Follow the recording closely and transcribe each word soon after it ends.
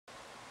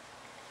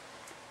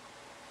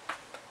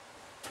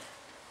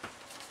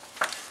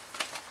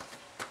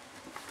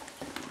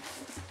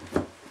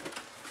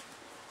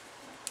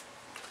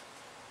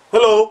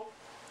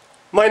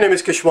My name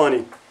is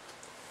Keshwani.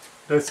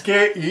 That's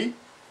K-E-S-H-W-A-N-I,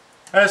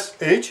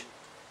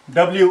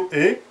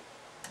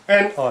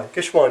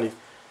 Keshwani.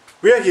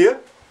 We are here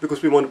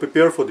because we want to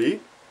prepare for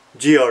the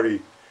GRE.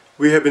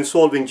 We have been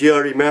solving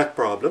GRE math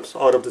problems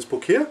out of this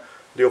book here,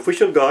 the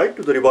official guide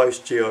to the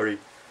revised GRE,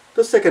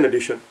 the second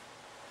edition.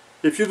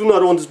 If you do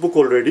not own this book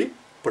already,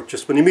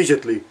 purchase one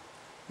immediately.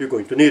 You're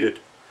going to need it.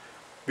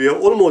 We are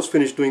almost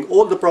finished doing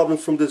all the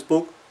problems from this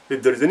book.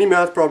 If there is any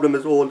math problem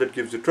at all that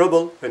gives you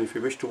trouble, and if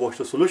you wish to watch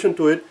the solution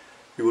to it,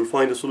 you will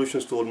find the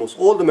solutions to almost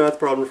all the math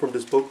problems from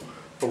this book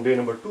from day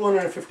number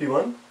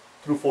 251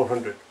 through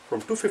 400.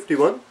 From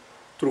 251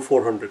 through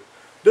 400.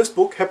 This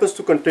book happens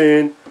to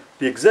contain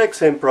the exact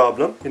same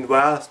problem in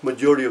vast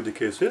majority of the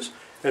cases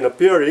and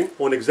appearing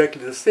on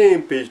exactly the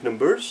same page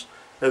numbers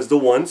as the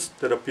ones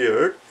that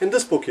appeared in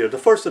this book here, the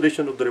first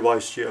edition of the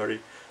revised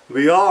GRE.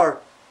 We are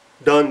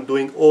done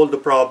doing all the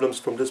problems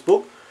from this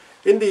book.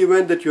 In the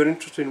event that you are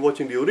interested in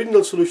watching the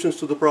original solutions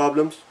to the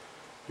problems,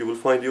 you will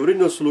find the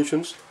original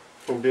solutions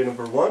from day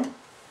number 1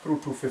 through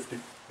 250.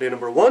 Day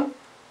number 1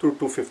 through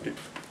 250.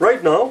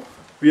 Right now,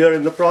 we are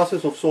in the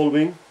process of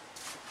solving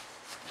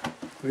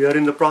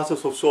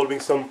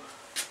some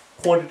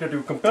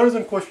quantitative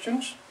comparison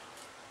questions.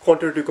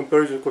 Quantitative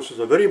comparison questions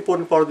are a very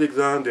important part of the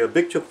exam. They are a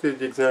big chunk of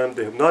the exam.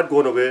 They have not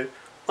gone away.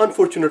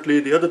 Unfortunately,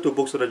 the other two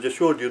books that I just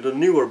showed you, the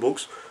newer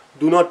books,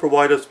 do not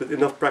provide us with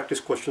enough practice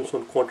questions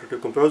on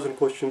quantitative comparison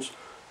questions.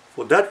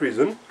 For that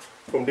reason,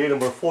 from day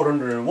number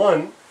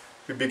 401,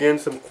 we began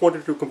some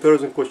quantitative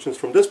comparison questions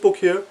from this book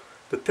here,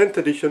 the 10th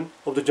edition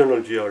of the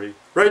General GRE.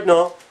 Right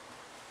now,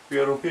 we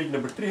are on page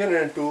number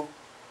 302,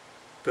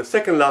 the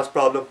second last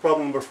problem,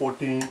 problem number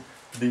 14,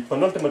 the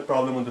penultimate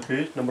problem on the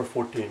page, number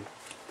 14.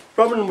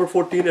 Problem number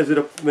 14,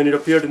 when it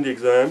appeared in the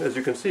exam, as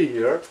you can see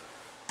here,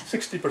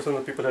 60%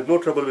 of people had no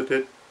trouble with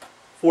it,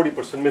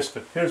 40% missed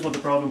it. Here's what the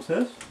problem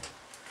says.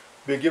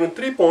 We are given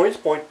 3 points,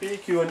 point P,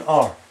 Q, and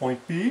R.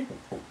 Point P,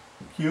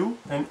 Q,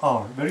 and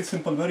R. Very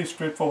simple, very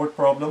straightforward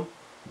problem.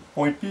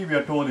 Point P, we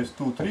are told, is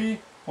 2, 3.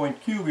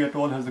 Point Q, we are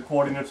told, has the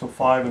coordinates of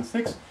 5 and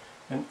 6.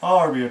 And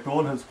R, we are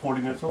told, has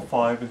coordinates of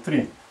 5 and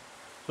 3.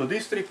 So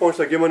these 3 points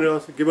are given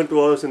to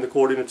us in the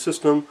coordinate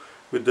system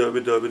with the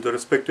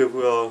respective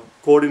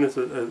coordinates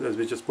as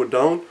we just put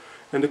down.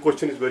 And the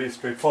question is very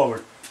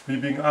straightforward. We're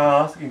being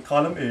asked, in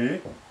column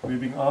A, we're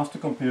being asked to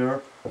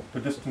compare the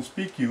distance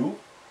PQ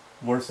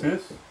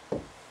versus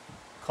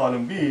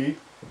column B,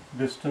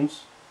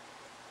 distance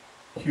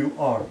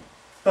QR.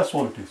 That's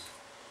all it is.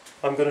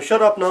 I'm going to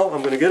shut up now.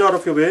 I'm going to get out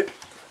of your way.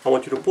 I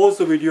want you to pause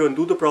the video and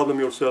do the problem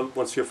yourself.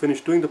 Once you're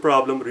finished doing the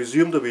problem,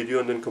 resume the video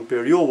and then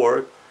compare your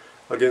work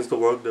against the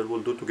work that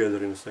we'll do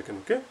together in a second,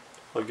 okay?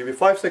 I'll give you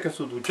 5 seconds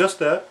to do just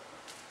that.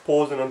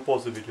 Pause and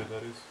unpause the video,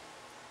 that is.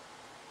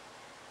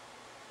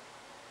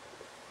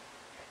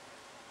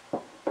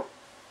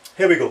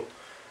 Here we go.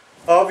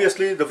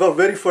 Obviously, the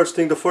very first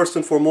thing, the first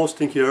and foremost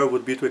thing here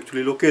would be to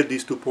actually locate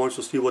these 2 points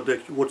to see what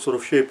sort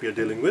of shape we are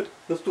dealing with.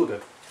 Let's do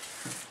that.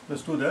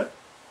 Let's do that.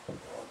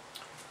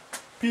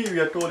 P, we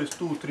are told, is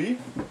 2, 3.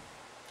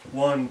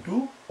 1,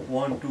 2,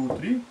 1, 2,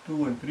 3,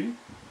 2 and 3.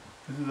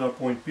 This is our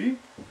point P.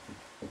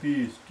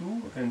 P is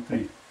 2 and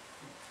 3.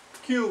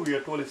 Q, we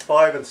are told, is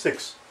 5 and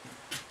 6.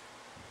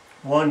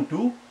 1,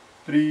 2,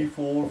 3,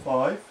 4,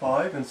 5,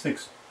 5 and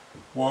 6.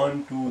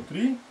 1, 2,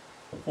 3,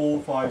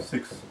 4, 5,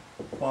 6.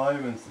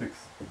 5 and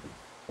 6.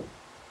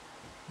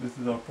 This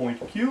is our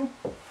point Q,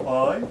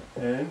 5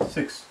 and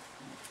 6.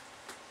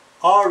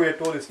 R, we are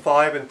told, is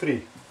 5 and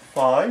 3.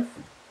 5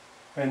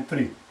 and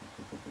 3.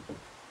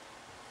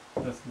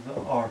 This is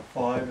R,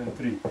 5 and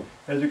 3.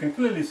 As you can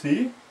clearly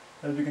see,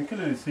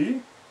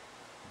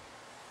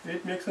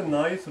 it makes a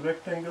nice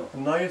rectangle, a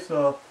nice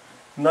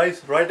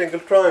right angle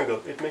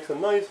triangle. It makes a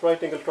nice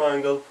right angle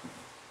triangle.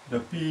 The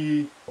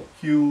P,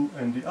 Q,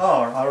 and the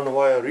R. I don't know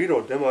why I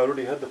rewrote them. I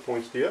already had the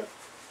points there.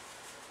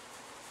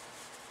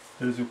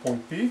 There is your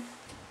point P.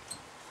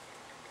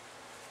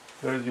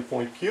 There is your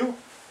point Q.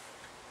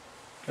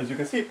 As you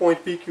can see,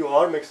 point P, Q,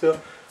 R makes a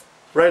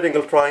right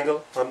angle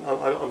triangle.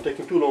 I'm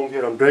taking too long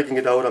here. I'm dragging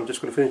it out. I'm just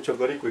going to finish up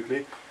very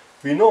quickly.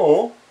 We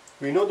know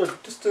the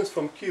distance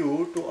from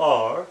Q to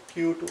R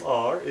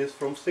is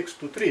from 6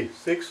 to 3.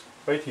 6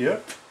 right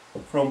here.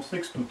 From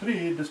 6 to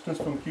 3, distance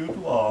from Q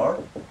to R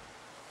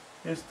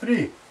is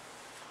 3.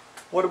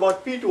 What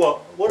about P to R?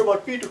 What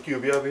about P to Q?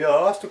 We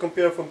are asked to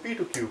compare from P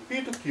to Q.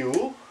 P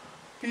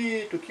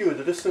to Q,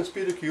 the distance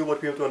P to Q,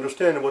 what we have to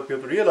understand and what we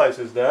have to realize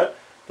is that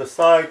the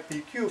side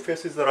PQ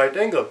faces the right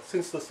angle.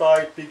 Since the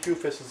side PQ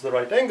faces the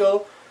right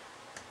angle,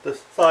 the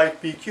side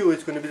PQ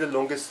is going to be the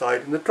longest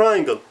side in the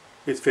triangle.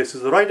 It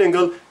faces the right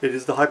angle, it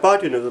is the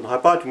hypotenuse, and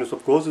hypotenuse,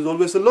 of course, is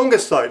always the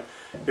longest side.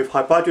 If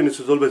hypotenuse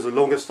is always the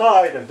longest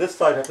side, and this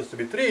side happens to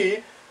be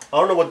 3, I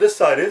don't know what this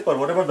side is, but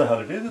whatever the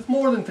hell it is, it's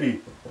more than 3.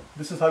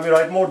 This is how we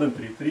write more than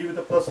 3. 3 with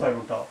a plus sign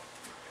on top.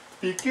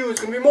 PQ is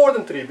going to be more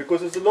than 3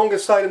 because it's the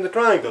longest side in the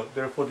triangle.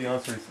 Therefore, the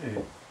answer is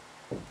A.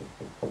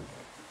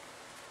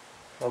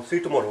 I'll see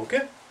you tomorrow,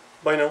 okay?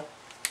 Bye now.